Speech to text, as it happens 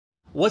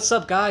What's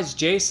up guys,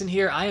 Jason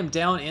here. I am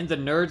down in the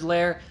Nerd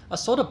Lair. I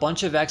sold a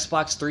bunch of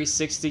Xbox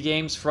 360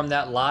 games from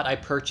that lot I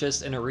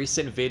purchased in a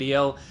recent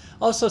video.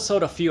 Also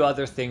sold a few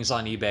other things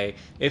on eBay.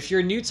 If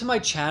you're new to my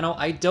channel,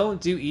 I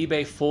don't do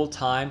eBay full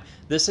time.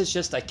 This is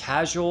just a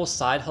casual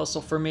side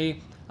hustle for me.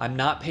 I'm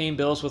not paying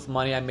bills with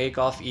money I make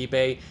off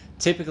eBay.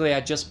 Typically,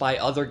 I just buy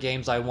other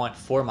games I want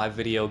for my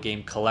video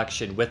game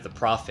collection with the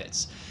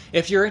profits.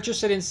 If you're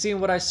interested in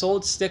seeing what I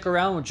sold, stick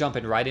around. We're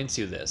jumping right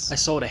into this. I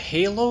sold a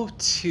Halo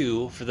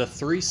 2 for the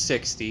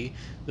 360.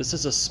 This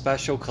is a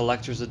special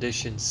collector's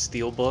edition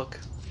steelbook.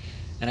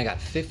 And I got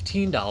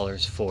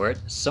 $15 for it,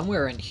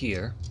 somewhere in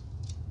here.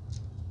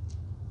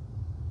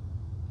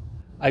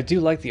 I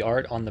do like the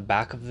art on the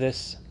back of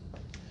this,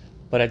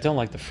 but I don't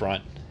like the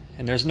front.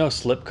 And there's no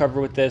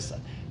slipcover with this.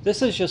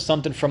 This is just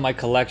something from my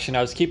collection.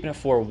 I was keeping it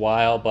for a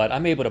while, but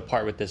I'm able to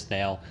part with this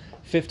now.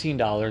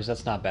 $15,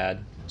 that's not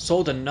bad.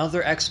 Sold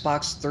another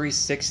Xbox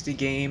 360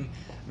 game,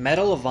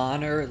 Medal of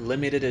Honor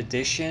limited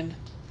edition.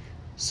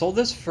 Sold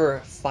this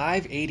for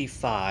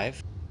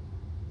 $5.85.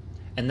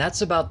 And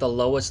that's about the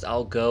lowest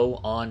I'll go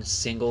on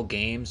single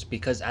games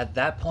because at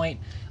that point,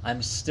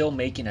 I'm still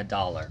making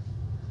 $1.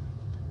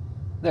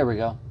 There we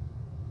go.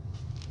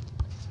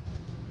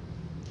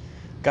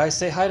 Guys,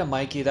 say hi to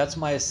Mikey. That's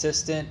my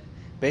assistant.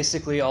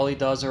 Basically, all he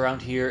does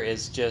around here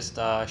is just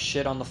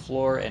shit on the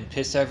floor and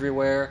piss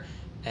everywhere.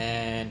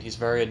 And he's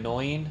very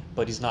annoying,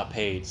 but he's not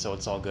paid, so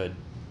it's all good.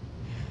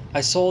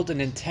 I sold a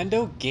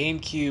Nintendo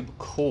GameCube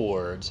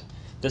cord.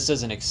 This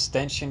is an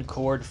extension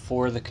cord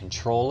for the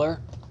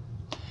controller.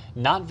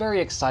 Not very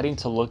exciting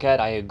to look at,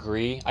 I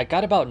agree. I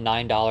got about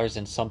 $9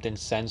 and something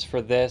cents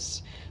for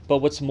this. But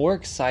what's more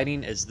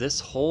exciting is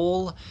this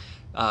whole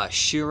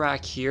shoe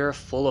rack here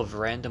full of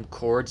random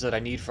cords that I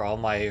need for all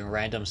my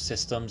random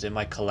systems in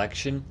my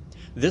collection.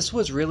 This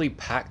was really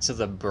packed to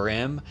the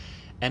brim.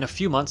 And a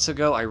few months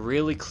ago, I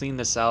really cleaned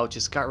this out,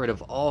 just got rid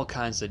of all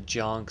kinds of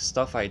junk,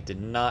 stuff I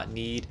did not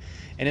need,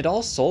 and it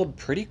all sold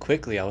pretty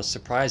quickly. I was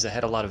surprised it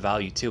had a lot of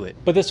value to it.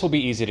 But this will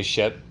be easy to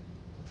ship.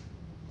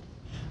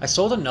 I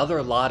sold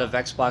another lot of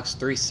Xbox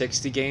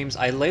 360 games.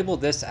 I labeled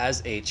this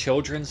as a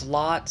children's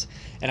lot,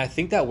 and I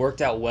think that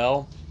worked out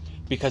well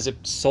because it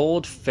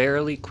sold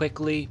fairly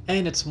quickly,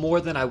 and it's more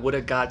than I would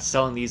have got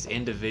selling these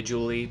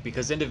individually,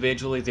 because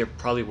individually they're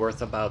probably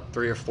worth about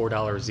 $3 or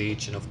 $4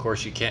 each, and of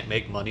course you can't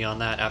make money on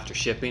that after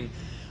shipping.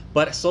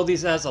 But I sold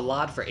these as a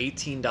lot for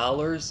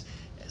 $18.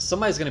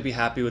 Somebody's gonna be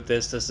happy with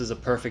this. This is a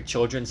perfect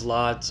children's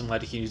lot.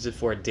 Somebody can use it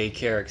for a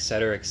daycare,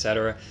 etc.,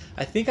 etc.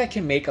 I think I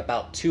can make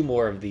about 2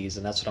 more of these,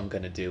 and that's what I'm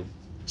gonna do.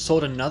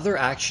 Sold another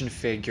action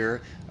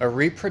figure, a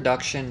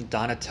reproduction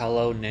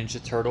Donatello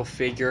Ninja Turtle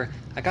figure.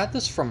 I got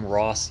this from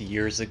Ross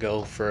years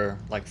ago for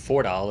like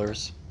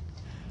 $4.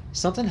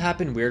 Something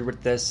happened weird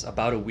with this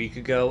about a week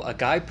ago. A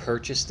guy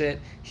purchased it.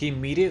 He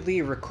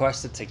immediately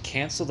requested to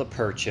cancel the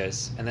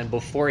purchase, and then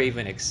before I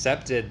even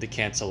accepted the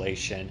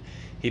cancellation,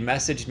 he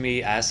messaged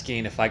me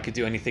asking if I could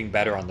do anything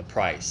better on the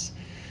price.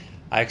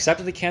 I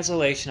accepted the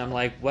cancellation. I'm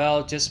like,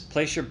 well, just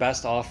place your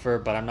best offer,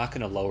 but I'm not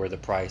going to lower the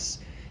price.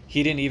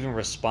 He didn't even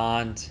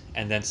respond,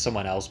 and then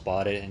someone else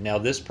bought it, and now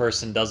this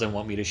person doesn't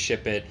want me to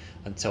ship it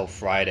until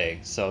Friday.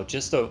 So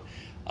just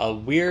a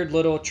weird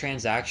little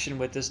transaction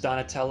with this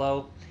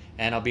Donatello,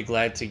 and I'll be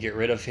glad to get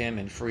rid of him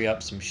and free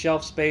up some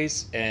shelf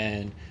space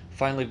and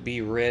finally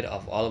be rid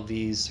of all of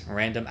these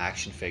random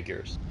action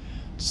figures.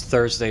 It's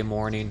Thursday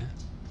morning.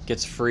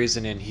 Gets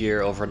freezing in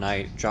here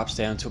overnight. Drops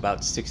down to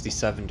about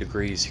 67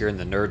 degrees here in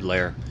the Nerd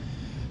Lair.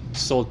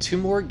 Sold 2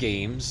 more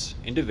games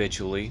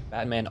individually.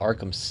 Batman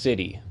Arkham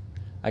City.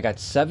 I got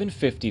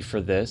 $7.50 for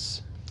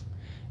this.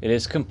 It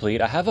is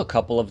complete. I have a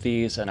couple of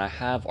these, and I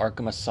have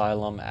Arkham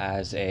Asylum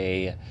as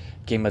a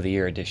Game of the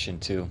Year edition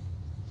too.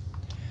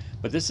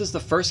 But this is the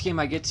first game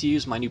I get to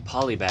use my new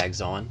poly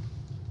bags on.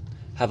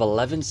 Have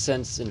 11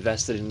 cents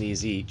invested in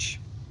these each.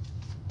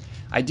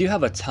 I do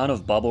have a ton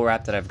of bubble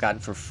wrap that I've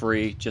gotten for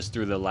free just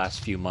through the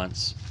last few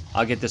months.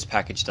 I'll get this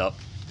packaged up.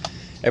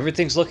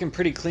 Everything's looking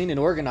pretty clean and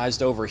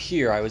organized over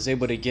here. I was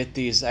able to get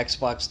these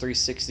Xbox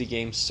 360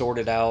 games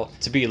sorted out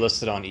to be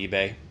listed on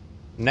eBay.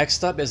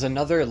 Next up is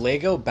another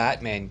Lego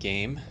Batman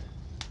game.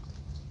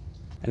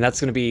 And that's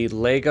going to be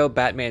Lego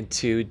Batman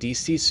 2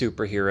 DC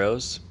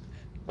Superheroes.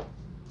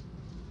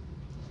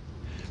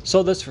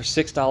 Sold this for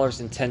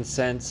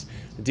 $6.10.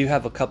 I do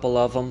have a couple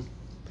of them.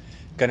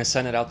 Gonna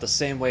send it out the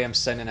same way I'm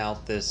sending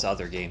out this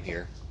other game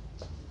here.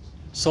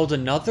 Sold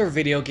another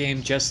video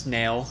game just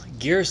now,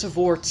 Gears of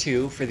War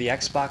 2 for the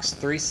Xbox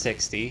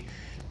 360.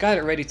 Got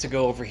it ready to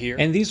go over here.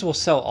 And these will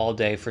sell all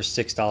day for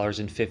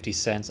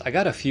 $6.50. I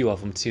got a few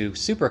of them too.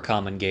 Super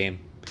common game.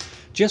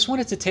 Just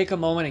wanted to take a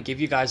moment and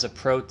give you guys a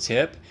pro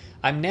tip.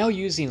 I'm now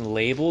using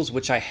labels,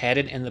 which I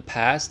hadn't in the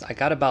past. I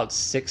got about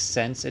 6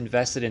 cents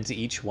invested into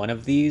each one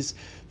of these.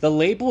 The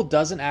label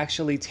doesn't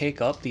actually take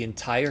up the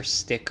entire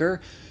sticker.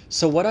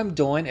 So what I'm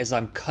doing is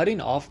I'm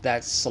cutting off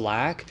that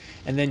slack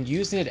and then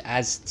using it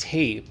as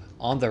tape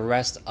on the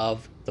rest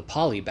of the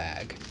poly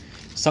bag.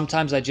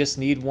 Sometimes I just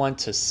need one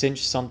to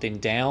cinch something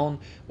down,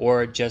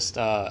 or just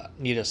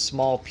need a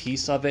small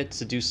piece of it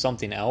to do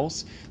something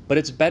else. But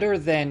it's better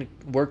than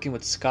working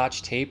with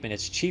Scotch tape, and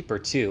it's cheaper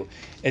too.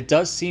 It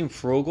does seem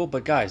frugal,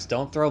 but guys,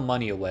 don't throw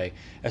money away,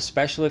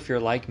 especially if you're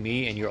like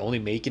me and you're only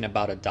making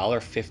about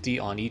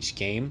 $1.50 on each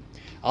game.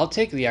 I'll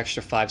take the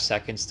extra 5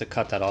 seconds to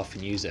cut that off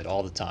and use it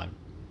all the time.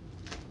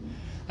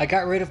 I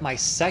got rid of my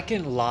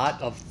second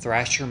lot of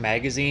Thrasher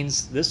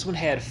magazines. This one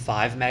had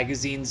 5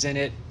 magazines in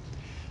it.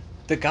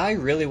 The guy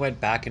really went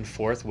back and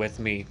forth with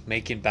me,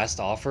 making best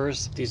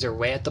offers. These are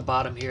way at the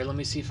bottom here. Let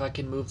me see if I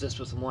can move this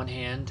with one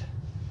hand.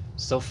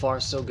 So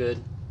far, so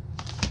good.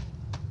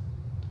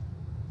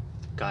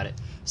 Got it.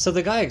 So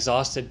the guy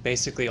exhausted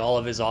basically all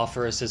of his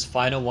offers. His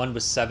final one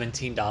was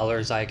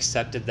 $17. I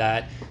accepted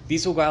that.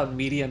 These will go out in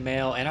media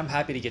mail, and I'm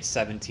happy to get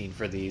 $17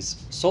 for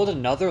these. Sold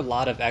another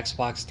lot of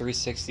Xbox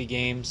 360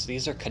 games.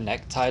 These are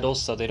Connect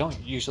titles, so they don't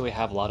usually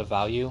have a lot of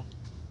value.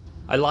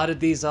 I lotted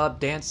these up,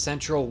 Dance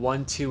Central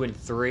 1, 2, and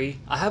 3.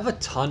 I have a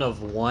ton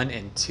of 1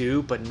 and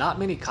 2, but not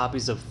many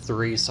copies of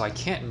 3, so I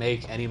can't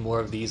make any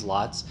more of these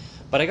lots.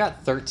 But I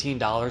got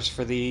 $13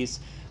 for these.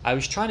 I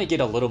was trying to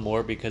get a little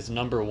more because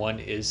number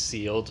 1 is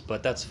sealed,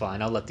 but that's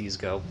fine, I'll let these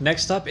go.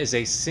 Next up is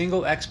a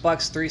single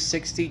Xbox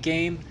 360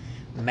 game,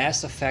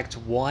 Mass Effect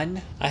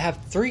 1. I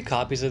have 3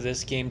 copies of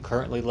this game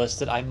currently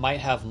listed. I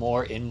might have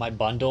more in my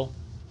bundle,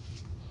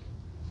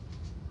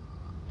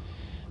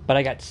 but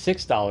I got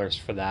 $6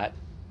 for that.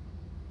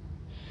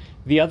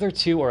 The other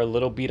 2 are a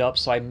little beat up,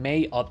 so I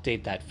may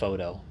update that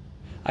photo.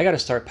 I gotta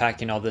start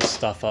packing all this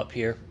stuff up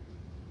here.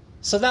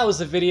 So that was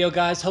the video,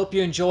 guys. Hope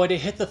you enjoyed it.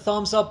 Hit the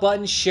thumbs up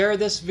button, share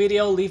this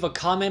video, leave a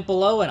comment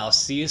below, and I'll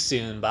see you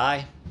soon.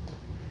 Bye.